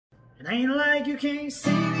It ain't like you can't see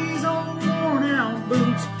these old worn out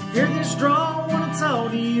boots. Hear this draw when I talk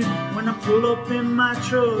to you. When I pull up in my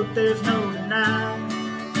truck, there's no denying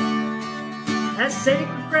that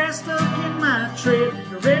sacred grass stuck in my tread.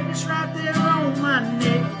 The redness right there on my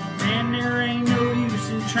neck. Man, there ain't no use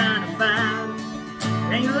in trying to fight it.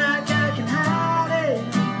 It ain't like I can hide it.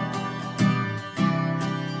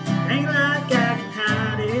 It ain't like I can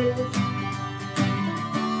hide it.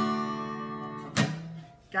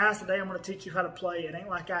 Guys, today I'm going to teach you how to play It Ain't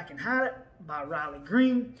Like I Can Hide It by Riley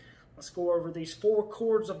Green. Let's go over these 4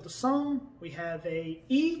 chords of the song. We have a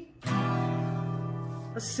E,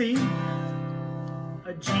 a C,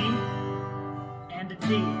 a G, and a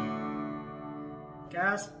D.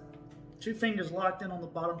 Guys, 2 fingers locked in on the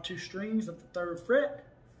bottom 2 strings of the 3rd fret.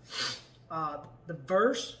 The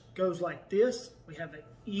verse goes like this. We have an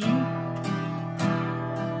E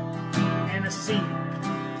and a C.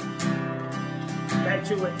 Back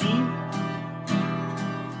to an E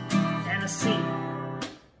and a C.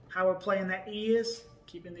 How we're playing that E is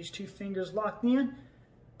keeping these 2 fingers locked in,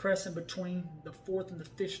 pressing between the 4th and the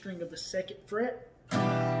 5th string of the 2nd fret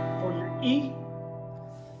for your E.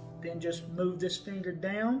 Then just move this finger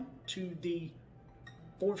down to the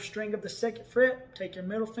 4th string of the 2nd fret. Take your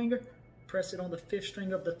middle finger, press it on the 5th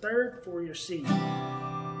string of the 3rd for your C.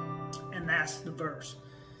 And that's the verse.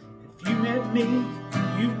 If you met me,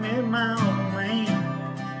 you've met my old man.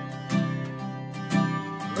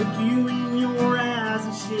 Look you in your eyes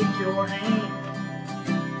and shake your hand.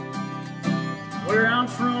 Where I'm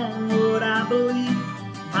from, what I believe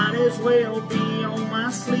might as well be on my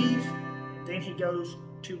sleeve. Then he goes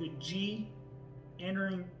to a G,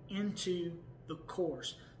 entering into the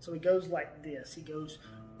chorus. So he goes like this. He goes,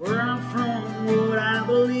 where I'm from, what I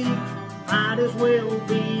believe might as well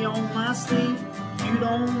be on my sleeve. You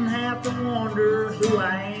don't have to wonder who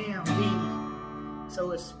I am, D.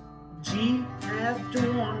 So it's G, have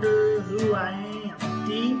to wonder who I am,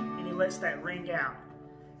 D, and he lets that ring out.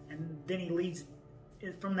 And then he leads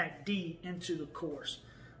it from that D into the chorus.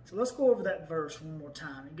 So let's go over that verse one more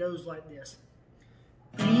time. It goes like this.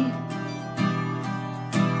 E,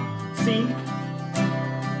 C,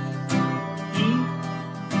 E,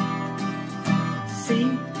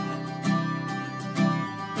 C,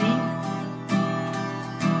 E,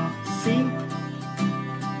 C.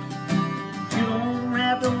 You don't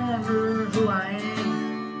have to wonder who I am.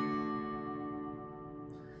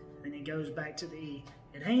 Then he goes back to the E.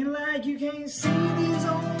 It ain't like you can't see these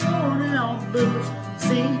old worn out boots.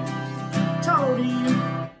 See, told you.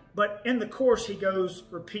 But in the chorus, he goes,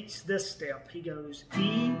 repeats this step. He goes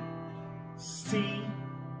E, C,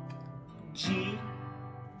 G,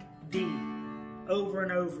 D, over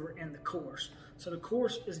and over in the chorus. So the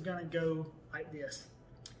chorus is going to go like this.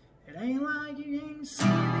 It ain't like you can't see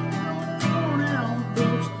these old worn out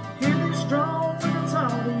boots. Hear this draw when I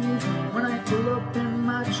talk to you. When I pull up in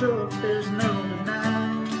my truck, there's no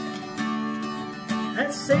denying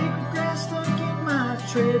that sacred grass stuck in my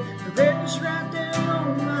tread. The redness right there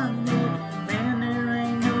on my neck. Man, there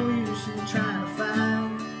ain't no use in trying to fight.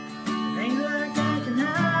 It ain't like I can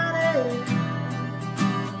hide it.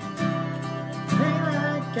 It ain't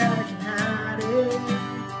like I can hide it.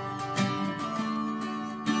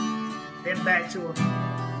 Then back to a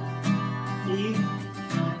E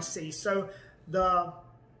and C. So the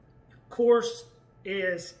chorus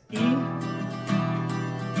is E,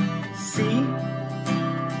 C,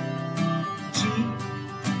 G,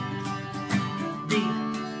 D,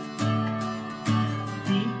 D,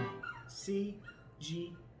 C,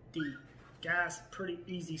 G, D. Guys, pretty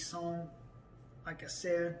easy song. Like I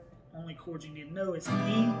said, only chords you need to know is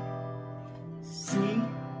E, C,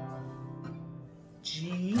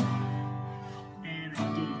 G, and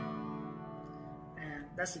a D. And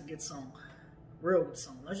that's a good song. Real good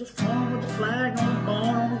song. There's a farm with a flag on the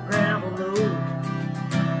barn on a gravel road.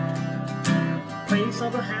 Place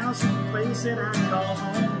of a house and a place that I call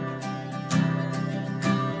home.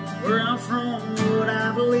 Where I'm from, what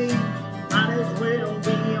I believe might as well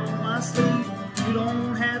be on my sleeve. You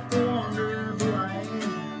don't have to wonder who I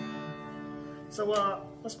am. So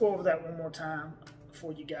let's go over that one more time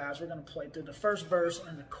for you guys. We're going to play through the first verse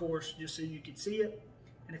and the chorus just so you can see it.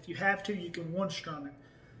 And if you have to, you can one-strum it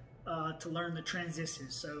to learn the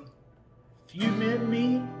transitions. So if you met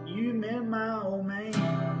me, you met my old man.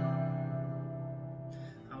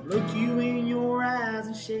 I'll look you in your eyes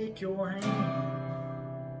and shake your hand.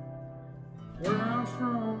 Where I'm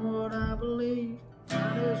from, what I believe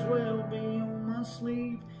might as well be on my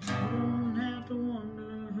sleeve. You don't have to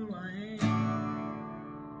wonder who I am.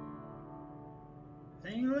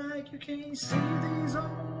 Ain't like you can't see these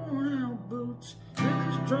old worn out boots. Hear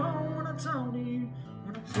this draw when I talk to you.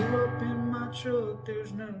 When I pull up in my truck,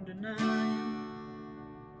 there's no denying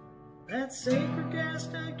that sacred gas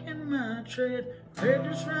stack in my tread, red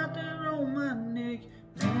just right there on my neck.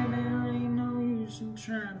 Man, there ain't no use in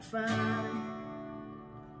trying to fight it.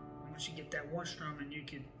 Once you get that one strumming, you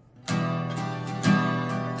could.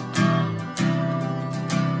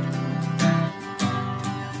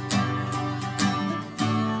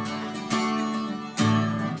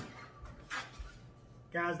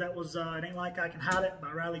 Guys, that was It Ain't Like I Can Hide It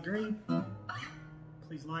by Riley Green.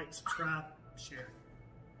 Please like, subscribe, share.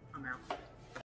 I'm out.